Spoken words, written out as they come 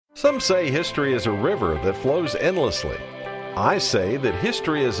Some say history is a river that flows endlessly. I say that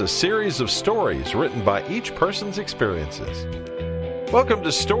history is a series of stories written by each person's experiences. Welcome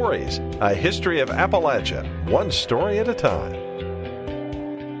to Stories, a history of Appalachia, one story at a time.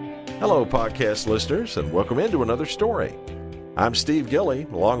 Hello, podcast listeners, and welcome into another story. I'm Steve Gilley,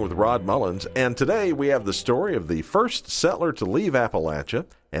 along with Rod Mullins, and today we have the story of the first settler to leave Appalachia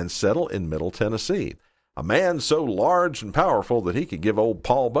and settle in Middle Tennessee. A man so large and powerful that he could give old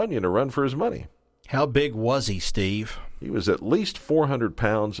Paul Bunyan a run for his money. How big was he, Steve? He was at least 400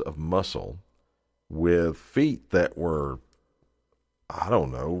 pounds of muscle with feet that were,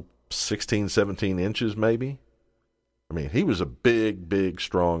 16, 17 inches maybe. I mean, he was a big,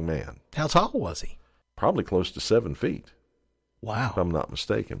 strong man. How tall was he? Probably close to 7 feet. Wow. If I'm not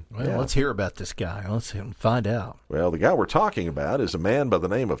mistaken. Well, Let's hear about this guy. Let's find out. Well, the guy we're talking about is a man by the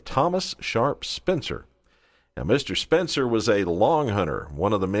name of Thomas Sharp Spencer. Now, Mr. Spencer was a long hunter,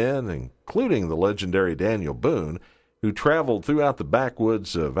 one of the men, including the legendary Daniel Boone, who traveled throughout the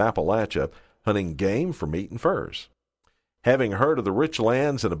backwoods of Appalachia hunting game for meat and furs. Having heard of the rich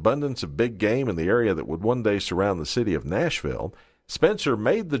lands and abundance of big game in the area that would one day surround the city of Nashville, Spencer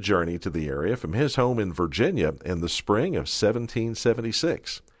made the journey to the area from his home in Virginia in the spring of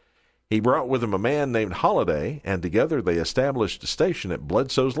 1776. He brought with him a man named Holiday, and together they established a station at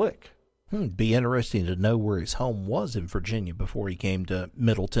Bledsoe's Lick. It'd be interesting to know where his home was in Virginia before he came to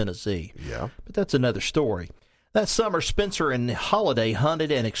Middle Tennessee. Yeah. But that's another story. That summer, Spencer and Holiday hunted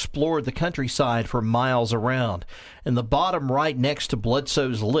and explored the countryside for miles around. In the bottom right next to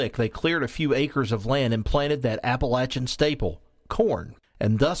Bledsoe's Lick, they cleared a few acres of land and planted that Appalachian staple, corn,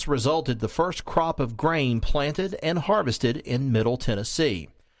 and thus resulted the first crop of grain planted and harvested in Middle Tennessee.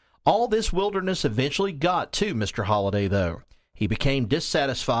 All this wilderness eventually got to Mr. Holiday, though. He became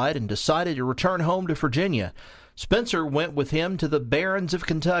dissatisfied and decided to return home to Virginia. Spencer went with him to the Barrens of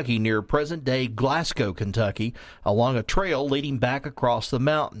Kentucky near present-day Glasgow, Kentucky, along a trail leading back across the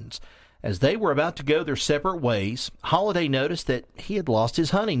mountains. As they were about to go their separate ways, Holiday noticed that he had lost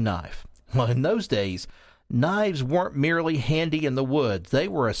his hunting knife. Well, in those days, knives weren't merely handy in the woods. They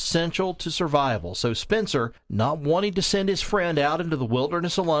were essential to survival. So Spencer, not wanting to send his friend out into the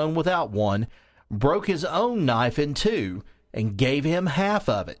wilderness alone without one, broke his own knife in two and gave him half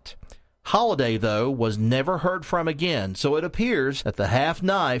of it. Holiday, though, was never heard from again, so it appears that the half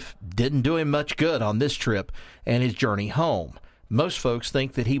knife didn't do him much good on this trip and his journey home. Most folks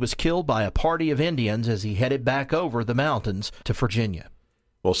think that he was killed by a party of Indians as he headed back over the mountains to Virginia.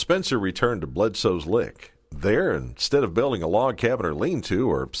 Well, Spencer returned to Bledsoe's Lick. There, instead of building a log cabin or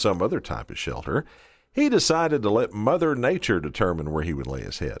lean-to or some other type of shelter, he decided to let Mother Nature determine where he would lay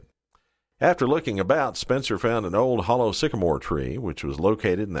his head. After looking about, Spencer found an old hollow sycamore tree, which was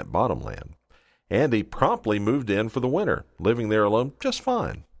located in that bottomland, and he promptly moved in for the winter, living there alone just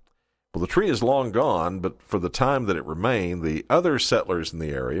fine. Well, the tree is long gone, but for the time that it remained, the other settlers in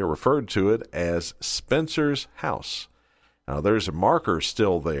the area referred to it as Spencer's house. Now, there's a marker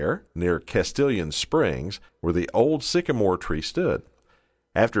still there near Castilian Springs where the old sycamore tree stood.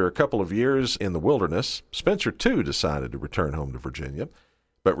 After a couple of years in the wilderness, Spencer, too, decided to return home to Virginia,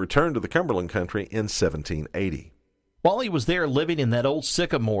 but returned to the Cumberland country in 1780. While he was there living in that old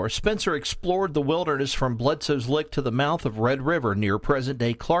sycamore, Spencer explored the wilderness from Bledsoe's Lick to the mouth of Red River near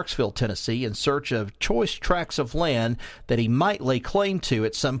present-day Clarksville, Tennessee, in search of choice tracts of land that he might lay claim to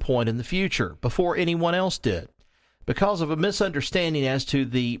at some point in the future, before anyone else did. Because of a misunderstanding as to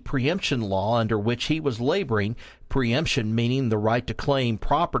the preemption law under which he was laboring, preemption meaning the right to claim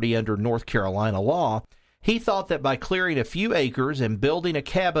property under North Carolina law, he thought that by clearing a few acres and building a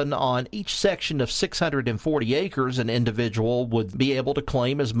cabin on each section of 640 acres, an individual would be able to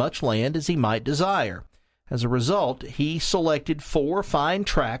claim as much land as he might desire. As a result, he selected 4 fine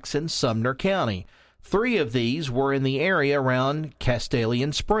tracts in Sumner County. 3 of these were in the area around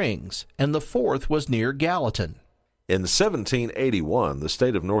Castalian Springs, and the 4th was near Gallatin. In 1781, the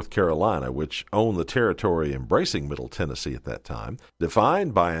state of North Carolina, which owned the territory embracing Middle Tennessee at that time,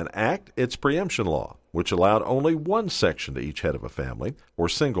 defined by an act its preemption law, which allowed only one section to each head of a family or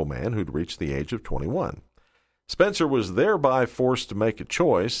single man who'd reached the age of 21. Spencer was thereby forced to make a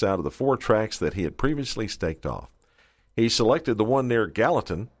choice out of the 4 tracts that he had previously staked off. He selected the one near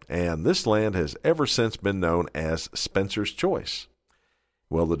Gallatin, and this land has ever since been known as Spencer's Choice.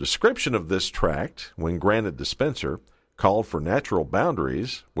 Well, the description of this tract, when granted to Spencer, called for natural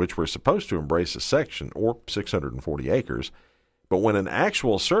boundaries, which were supposed to embrace a section, or 640 acres, but when an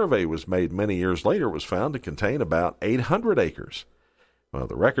actual survey was made many years later, it was found to contain about 800 acres. Well,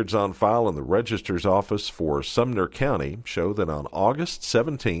 the records on file in the Register's office for Sumner County show that on August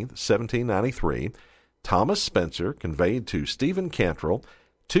 17, 1793, Thomas Spencer conveyed to Stephen Cantrell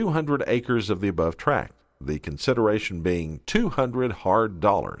 200 acres of the above tract, the consideration being 200 hard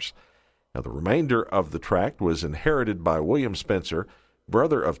dollars. Now, the remainder of the tract was inherited by William Spencer,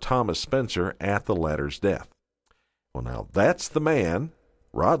 brother of Thomas Spencer, at the latter's death. Well, now, that's the man.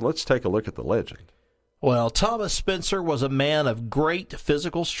 Rod, let's take a look at the legend. Well, Thomas Spencer was a man of great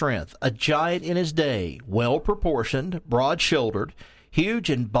physical strength, a giant in his day, well-proportioned, broad-shouldered, huge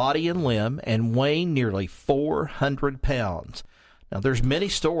in body and limb, and weighing nearly 400 pounds. Now, there's many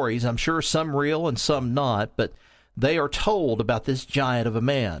stories, I'm sure some real and some not, but they are told about this giant of a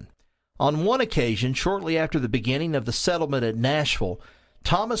man. On one occasion, shortly after the beginning of the settlement at Nashville,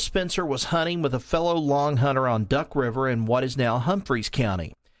 Thomas Spencer was hunting with a fellow long hunter on Duck River in what is now Humphreys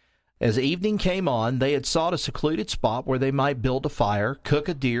County. As evening came on, they had sought a secluded spot where they might build a fire, cook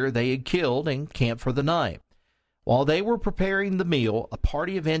a deer they had killed, and camp for the night. While they were preparing the meal, a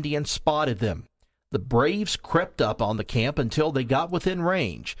party of Indians spotted them. The braves crept up on the camp until they got within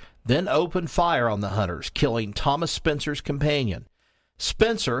range, then opened fire on the hunters, killing Thomas Spencer's companion.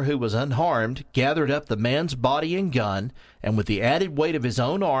 Spencer, who was unharmed, gathered up the man's body and gun, and with the added weight of his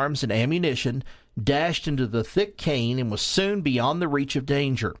own arms and ammunition, dashed into the thick cane and was soon beyond the reach of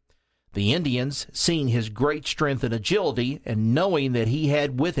danger. The Indians, seeing his great strength and agility, and knowing that he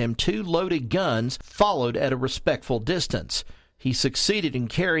had with him 2 loaded guns, followed at a respectful distance. He succeeded in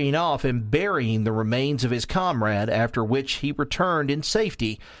carrying off and burying the remains of his comrade, after which he returned in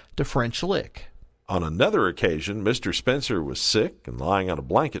safety to French Lick. On another occasion, Mr. Spencer was sick and lying on a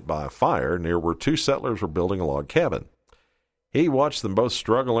blanket by a fire near where 2 settlers were building a log cabin. He watched them both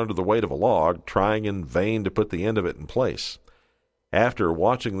struggle under the weight of a log, trying in vain to put the end of it in place. After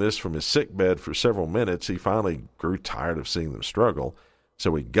watching this from his sick bed for several minutes, he finally grew tired of seeing them struggle,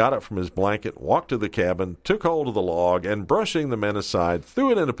 so he got up from his blanket, walked to the cabin, took hold of the log, and brushing the men aside,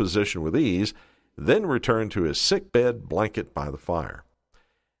 threw it in a position with ease, then returned to his sick bed blanket by the fire.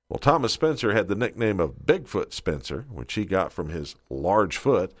 Well, Thomas Spencer had the nickname of Bigfoot Spencer, which he got from his large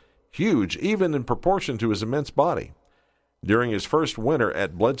foot, huge even in proportion to his immense body. During his first winter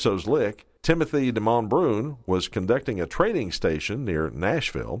at Bledsoe's Lick, Timothy de Montbrun was conducting a trading station near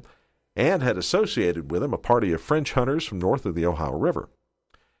Nashville and had associated with him a party of French hunters from north of the Ohio River.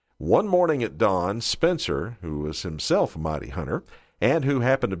 One morning at dawn, Spencer, who was himself a mighty hunter and who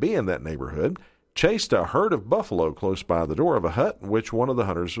happened to be in that neighborhood, chased a herd of buffalo close by the door of a hut in which one of the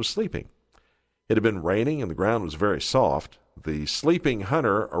hunters was sleeping. It had been raining and the ground was very soft. The sleeping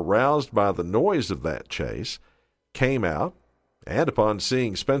hunter, aroused by the noise of that chase, came out, and upon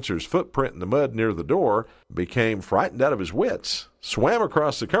seeing Spencer's footprint in the mud near the door, became frightened out of his wits, swam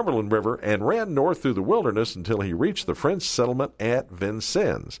across the Cumberland River, and ran north through the wilderness until he reached the French settlement at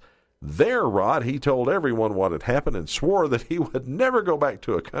Vincennes. There, Rod, he told everyone what had happened and swore that he would never go back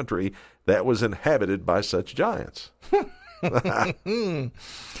to a country that was inhabited by such giants.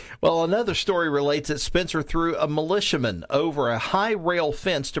 Well, another story relates that Spencer threw a militiaman over a high rail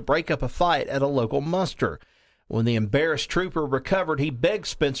fence to break up a fight at a local muster. When the embarrassed trooper recovered, he begged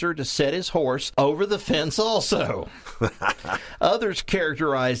Spencer to set his horse over the fence also. Others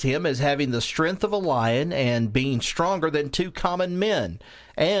characterized him as having the strength of a lion and being stronger than 2 common men,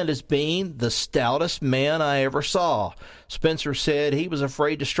 and as being the stoutest man I ever saw. Spencer said he was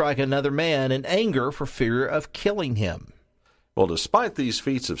afraid to strike another man in anger for fear of killing him. Well, despite these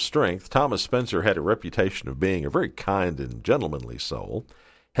feats of strength, Thomas Spencer had a reputation of being a very kind and gentlemanly soul,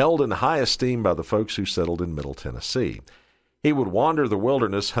 held in high esteem by the folks who settled in Middle Tennessee. He would wander the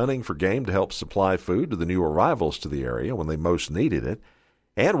wilderness hunting for game to help supply food to the new arrivals to the area when they most needed it,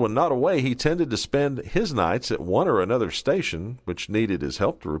 and when not away, he tended to spend his nights at one or another station which needed his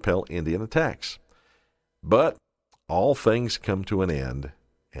help to repel Indian attacks. But all things come to an end,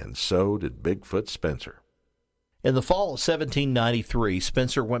 and so did Bigfoot Spencer. In the fall of 1793,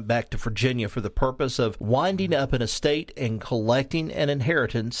 Spencer went back to Virginia for the purpose of winding up an estate and collecting an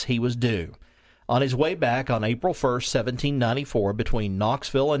inheritance he was due. On his way back on April 1, 1794, between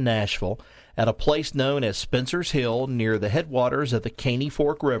Knoxville and Nashville, at a place known as Spencer's Hill near the headwaters of the Caney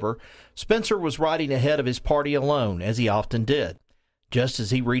Fork River, Spencer was riding ahead of his party alone, as he often did. Just as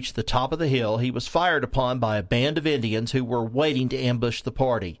he reached the top of the hill, he was fired upon by a band of Indians who were waiting to ambush the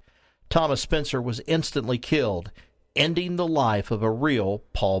party. Thomas Spencer was instantly killed, ending the life of a real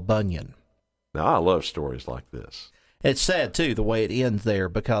Paul Bunyan. Now, I love stories like this. It's sad, too, the way it ends there,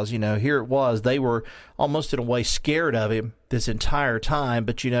 because, here it was. They were almost in a way scared of him this entire time,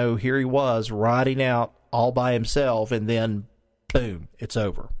 but, here he was riding out all by himself, and then, boom, it's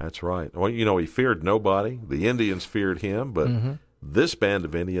over. That's right. Well, he feared nobody. The Indians feared him, but this band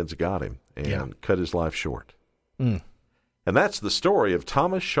of Indians got him and cut his life short. And that's the story of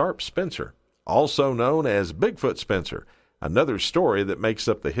Thomas Sharp Spencer, also known as Bigfoot Spencer, another story that makes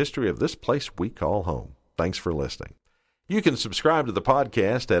up the history of this place we call home. Thanks for listening. You can subscribe to the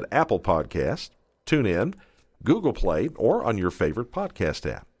podcast at Apple Podcasts, TuneIn, Google Play, or on your favorite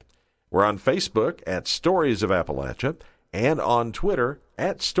podcast app. We're on Facebook at Stories of Appalachia and on Twitter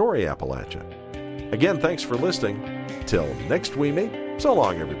at Story Appalachia. Again, thanks for listening. Till next we meet, so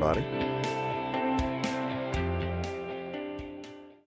long, everybody.